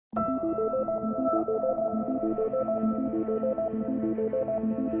So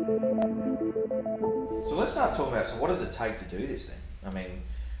let's start talking about, so what does it take to do this thing? I mean,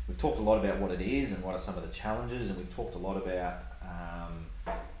 we've talked a lot about what it is and what are some of the challenges, and we've talked a lot about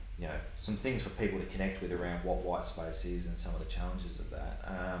you know, some things for people to connect with around what Whitespace is and some of the challenges of that.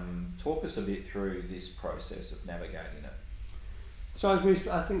 Talk us a bit through this process of navigating it. So I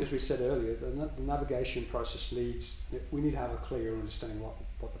think as we said earlier, the navigation process we need to have a clear understanding what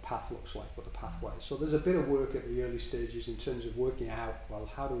the path looks like, what the pathway is. So there's a bit of work at the early stages in terms of working out, well,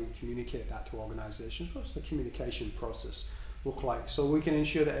 how do we communicate that to organisations? What's the communication process look like? So we can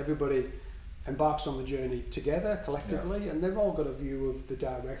ensure that everybody embarks on the journey together, collectively, and they've all got a view of the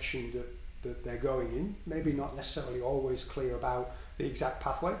direction that they're going in. Maybe not necessarily always clear about the exact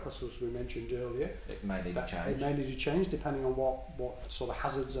pathway, because as we mentioned earlier, it may need to change. It may need to change depending on what sort of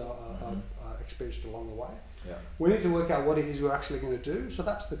hazards are experienced along the way. Yeah. We need to work out what it is we're actually going to do. So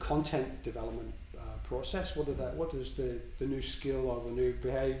that's the content development process. What does the new skill or the new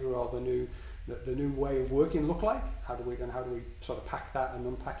behaviour or the new way of working look like? How do we sort of pack that and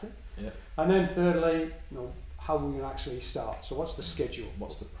unpack it? Yeah. And then thirdly, how are we going to actually start? So what's the schedule?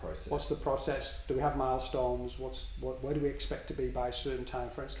 What's the process? What's the process? Do we have milestones? Where do we expect to be by certain time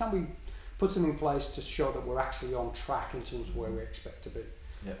frames? Can we put something in place to show that we're actually on track in terms of where we expect to be?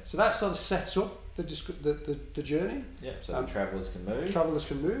 Yeah. So that sort of sets up the journey. Yeah. So travellers can move. Travellers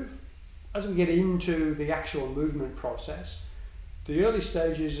can move. As we get into the actual movement process, the early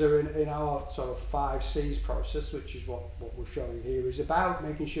stages are in our sort of 5 C's process, which is what we're showing here, is about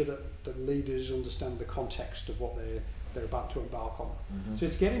making sure that leaders understand the context of what they're about to embark on. Mm-hmm. So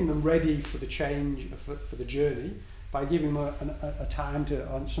it's getting them ready for the change, for the journey, by giving them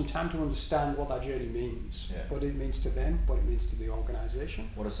some time to understand what that journey means, what it means to them, what it means to the organisation.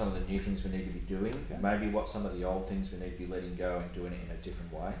 What are some of the new things we need to be doing? Yeah. Maybe what some of the old things we need to be letting go and doing it in a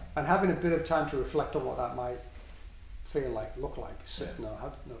different way. And having a bit of time to reflect on what that might feel like, look like, so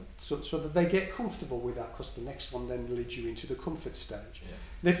that they get comfortable with that, because the next one then leads you into the comfort stage. Yeah.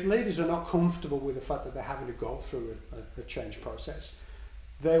 And if leaders are not comfortable with the fact that they're having to go through a change process,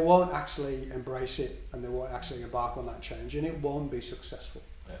 they won't actually embrace it and they won't actually embark on that change, and it won't be successful.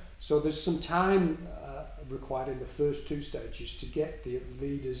 Yeah. So there's some time required in the first 2 stages to get the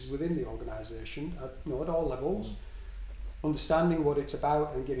leaders within the organisation at all levels, understanding what it's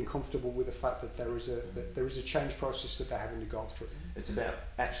about and getting comfortable with the fact that there is a change process that they're having to go through. It's about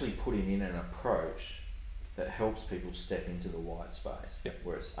actually putting in an approach that helps people step into the white space,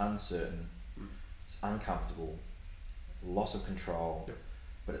 where it's uncertain, it's uncomfortable, loss of control,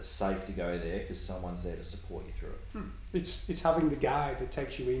 but it's safe to go there because someone's there to support you through it. It's having the guide that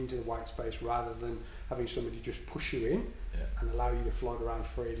takes you into the white space rather than having somebody just push you in and allow you to float around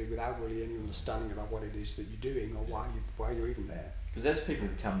freely without really any understanding about what it is that you're doing or why you're even there. Because as people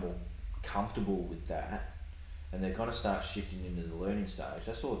become more comfortable with that and they're going to start shifting into the learning stage,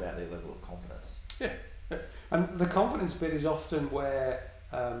 that's all about their level of confidence. Yeah. And the confidence bit is often where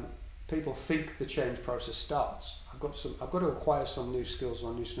people think the change process starts. I've got to acquire some new skills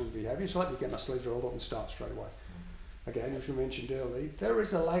and new behaviour, so let me get my sleeves rolled up and start straight away. Again, as we mentioned earlier, there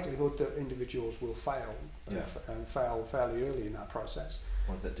is a likelihood that individuals will fail and fail fairly early in that process.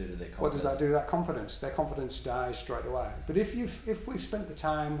 What does that do to their confidence? What does that do to that confidence? Their confidence dies straight away. But if we've spent the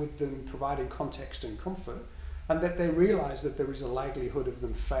time with them providing context and comfort, and that they realise that there is a likelihood of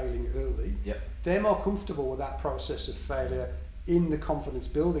them failing early, they're more comfortable with that process of failure in the confidence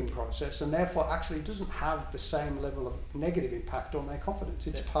building process, and therefore actually doesn't have the same level of negative impact on their confidence.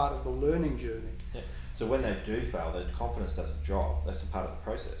 It's part of the learning journey. Yeah. So when they do fail, their confidence doesn't drop. That's a part of the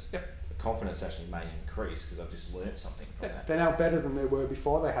process. Yep. The confidence actually may increase because I've just learned something from that. They're now better than they were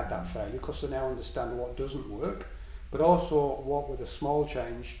before they had that failure, because they now understand what doesn't work, but also what with a small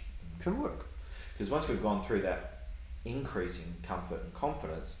change can work. Because once we've gone through that increase in comfort and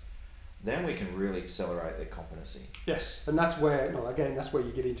confidence, then we can really accelerate their competency. Yes, and that's where, that's where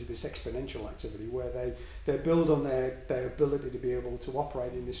you get into this exponential activity, where they build on their ability to be able to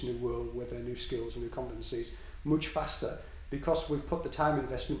operate in this new world with their new skills and new competencies much faster, because we've put the time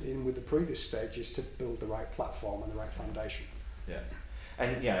investment in with the previous stages to build the right platform and the right foundation. Yeah,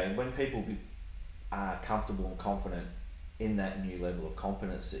 and when people are comfortable and confident in that new level of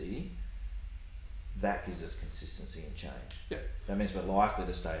competency, that gives us consistency and change. Yeah. That means we're likely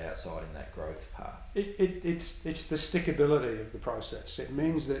to stay outside in that growth path. It's the stickability of the process. It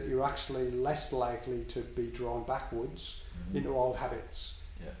means that you're actually less likely to be drawn backwards into old habits.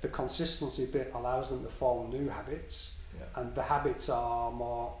 Yeah. The consistency bit allows them to form new habits, and the habits are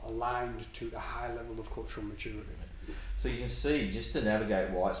more aligned to the high level of cultural maturity. So you can see, just to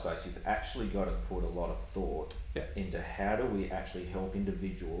navigate Whitespace, you've actually got to put a lot of thought into how do we actually help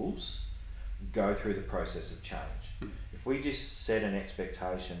individuals go through the process of change. If we just set an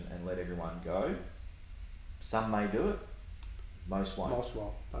expectation and let everyone go, some may do it, most won't. Most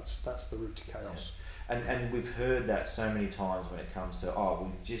won't. That's the route to chaos. Yeah. And we've heard that so many times when it comes to,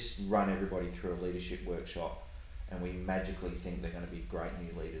 we've just run everybody through a leadership workshop and we magically think they're going to be great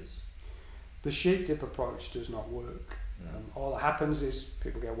new leaders. The sheep dip approach does not work. All that happens is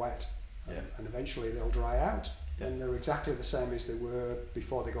people get wet and eventually they'll dry out and they're exactly the same as they were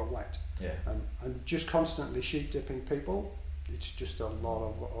before they got wet. And just constantly sheep dipping people, it's just a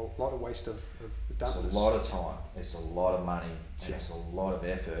lot of waste of dampness. It's a lot of time, it's a lot of money, and it's a lot of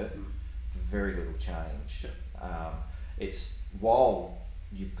effort for very little change. It's while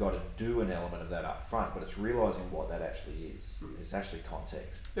you've got to do an element of that up front, but it's realising what that actually is. It's actually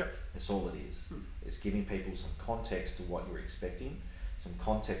context. That's all it is. It's giving people some context to what you're expecting, some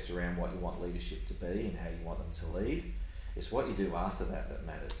context around what you want leadership to be and how you want them to lead. It's what you do after that that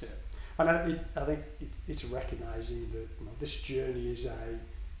matters. And I think it's recognising that this journey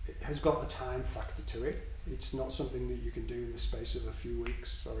has got a time factor to it. It's not something that you can do in the space of a few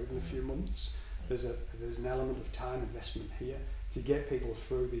weeks or even a few months. There's an element of time investment here to get people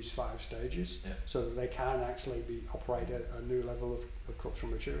through these 5 stages so that they can actually operate at a new level of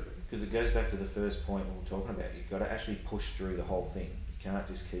cultural maturity. Because it goes back to the first point we were talking about. You've got to actually push through the whole thing. You can't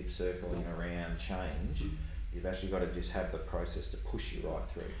just keep circling around change. You've actually got to just have the process to push you right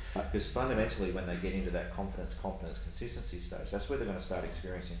through. Because fundamentally, when they get into that confidence, competence, consistency stage, that's where they're going to start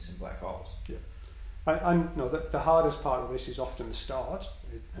experiencing some black holes. And the hardest part of this is often the start,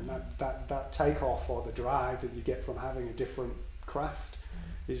 and that takeoff or the drive that you get from having a different craft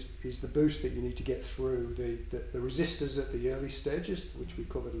is the boost that you need to get through the resistors at the early stages, which we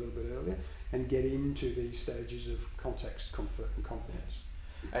covered a little bit earlier, and get into these stages of context, comfort and confidence.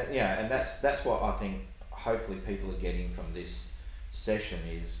 And that's what I think hopefully people are getting from this session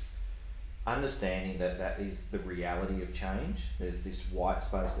is understanding that is the reality of change. There's this white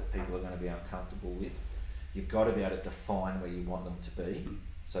space that people are going to be uncomfortable with. You've got to be able to define where you want them to be,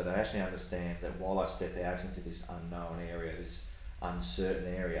 so they actually understand that while I step out into this unknown area, this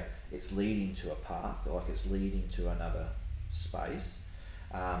uncertain area, it's leading to a path, like it's leading to another space,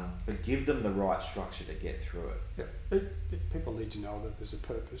 but give them the right structure to get through it. People need to know that there's a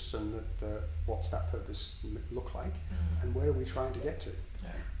purpose and that what's that purpose look like and where are we trying to get to.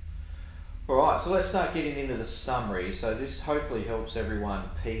 Alright, so let's start getting into the summary. So this hopefully helps everyone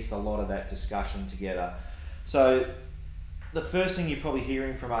piece a lot of that discussion together. So the first thing you're probably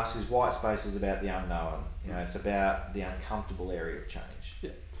hearing from us is white space is about the unknown. It's about the uncomfortable area of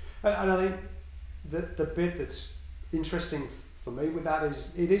change. And I think the bit that's interesting for me with that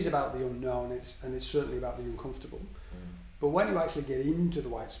is it is about the unknown, and it's certainly about the uncomfortable. But when you actually get into the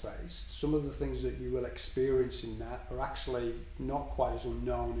white space, some of the things that you will experience in that are actually not quite as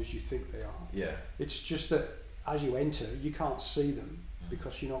unknown as you think they are. It's just that as you enter, you can't see them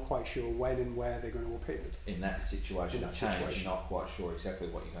because you're not quite sure when and where they're going to appear. In that situation of change, you're not quite sure exactly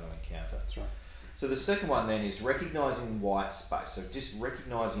what you're going to encounter. That's right. So the second one then is recognising white space. So just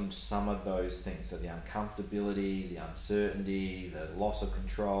recognising some of those things. So the uncomfortability, the uncertainty, the loss of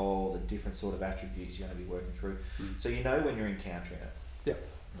control, the different sort of attributes you're going to be working through. So you know when you're encountering it.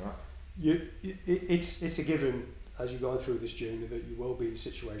 Right. It's a given as you go through this journey that you will be in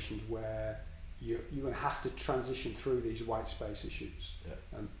situations where you're going to have to transition through these white space issues.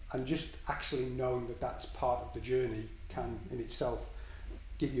 And just actually knowing that that's part of the journey can in itself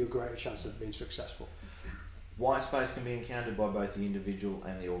give you a greater chance of being successful. White space can be encountered by both the individual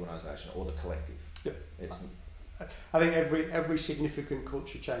and the organisation or the collective. I think every significant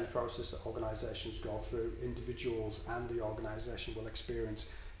culture change process that organisations go through, individuals and the organisation will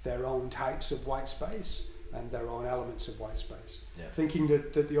experience their own types of white space and their own elements of white space. Thinking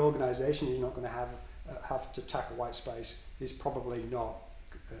that the organisation is not going to have to tackle white space is probably not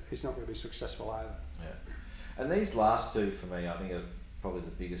going to be successful either. And these last two for me I think are probably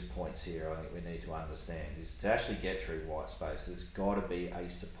the biggest points here I think we need to understand is to actually get through white space there's got to be a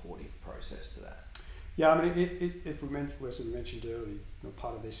supportive process to that. I mean, as we mentioned earlier,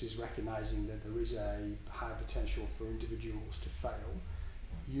 part of this is recognising that there is a high potential for individuals to fail.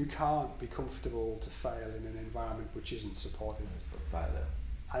 You can't be comfortable to fail in an environment which isn't supportive. For failure.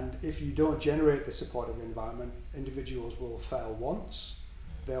 And if you don't generate the supportive environment, individuals will fail once.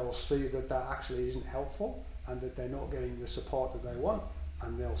 They'll see that actually isn't helpful and that they're not getting the support that they want,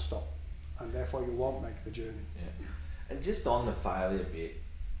 and they'll stop. And therefore you won't make the journey. And just on the failure bit,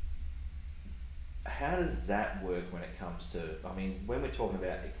 how does that work when it comes to, I mean, when we're talking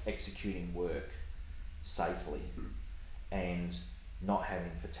about executing work safely and not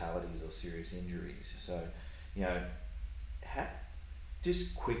having fatalities or serious injuries, so,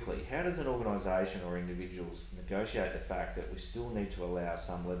 just quickly, how does an organisation or individuals negotiate the fact that we still need to allow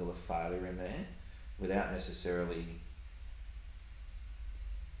some level of failure in there without necessarily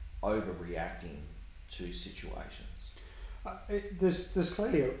overreacting to situations? There's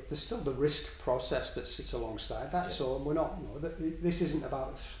clearly there's still the risk process that sits alongside that. Yeah. So we're not. This isn't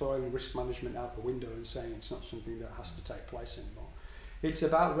about throwing risk management out the window and saying it's not something that has to take place anymore. It's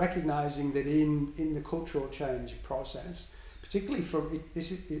about recognising that in the cultural change process, particularly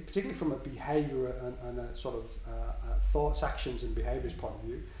from a behaviour and a sort of thoughts, actions, and behaviours point of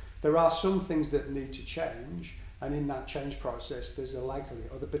view, there are some things that need to change. And in that change process, there's a likelihood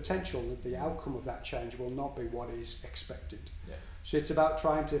or the potential that the outcome of that change will not be what is expected. Yeah. So it's about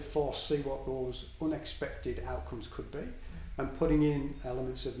trying to foresee what those unexpected outcomes could be and putting in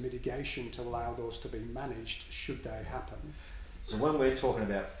elements of mitigation to allow those to be managed should they happen. So when we're talking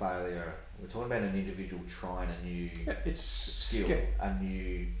about failure, we're talking about an individual trying a new skill, a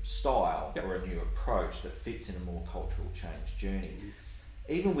new style, or a new approach that fits in a more cultural change journey.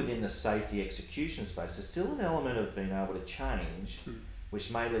 Even within the safety execution space, there's still an element of being able to change,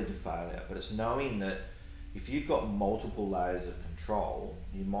 which may lead to failure. But it's knowing that if you've got multiple layers of control,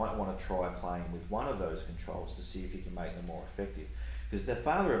 you might want to try playing with one of those controls to see if you can make them more effective. Because the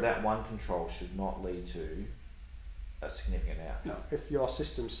failure of that one control should not lead to a significant outcome. No, if your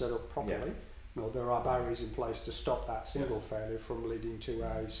system's set up properly, there are barriers in place to stop that single failure from leading to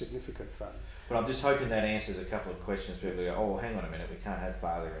a significant failure. But I'm just hoping that answers a couple of questions. People go, oh, hang on a minute, we can't have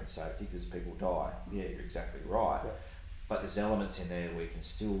failure in safety because people die. Yeah, you're exactly right. Yeah. But there's elements in there where you can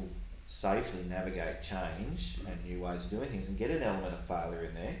still safely navigate change and new ways of doing things and get an element of failure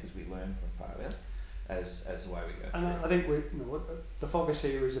in there because we learn from failure as the way we go through. And I think the focus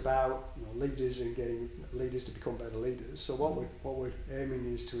here is about leaders and getting leaders to become better leaders. So what we're aiming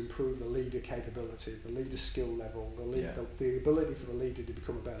is to improve the leader capability, the leader skill level, the ability for the leader to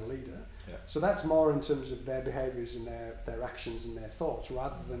become a better leader. Yeah. So that's more in terms of their behaviours and their actions and their thoughts,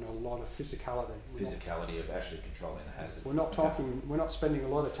 rather than a lot of physicality. Physicality of actually controlling the hazard. We're not spending a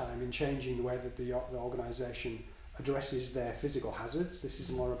lot of time in changing the way that the organisation addresses their physical hazards. This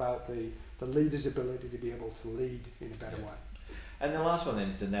is more about the leader's ability to be able to lead in a better way. And the last one then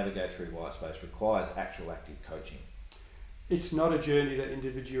is to navigate through Whitespace requires actual active coaching. It's not a journey that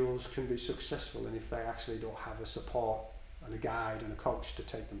individuals can be successful in if they actually don't have a support and a guide and a coach to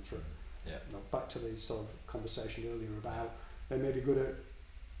take them through. Yeah. Back to the sort of conversation earlier about they may be good at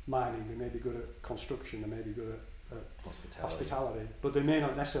mining, they may be good at construction, they may be good at hospitality, but they may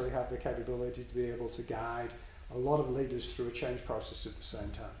not necessarily have the capability to be able to guide a lot of leaders through a change process at the same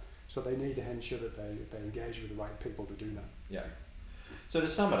time. So they need to ensure that they engage with the right people to do that. Yeah. So to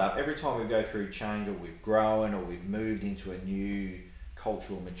sum it up, every time we go through change or we've grown or we've moved into a new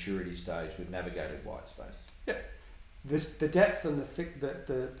cultural maturity stage, we've navigated Whitespace. Yeah. The depth and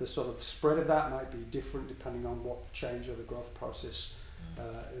the sort of spread of that might be different depending on what the change or the growth process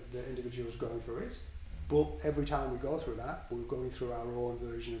the individual is going through is. But every time we go through that, we're going through our own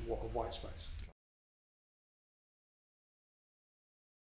version of Whitespace.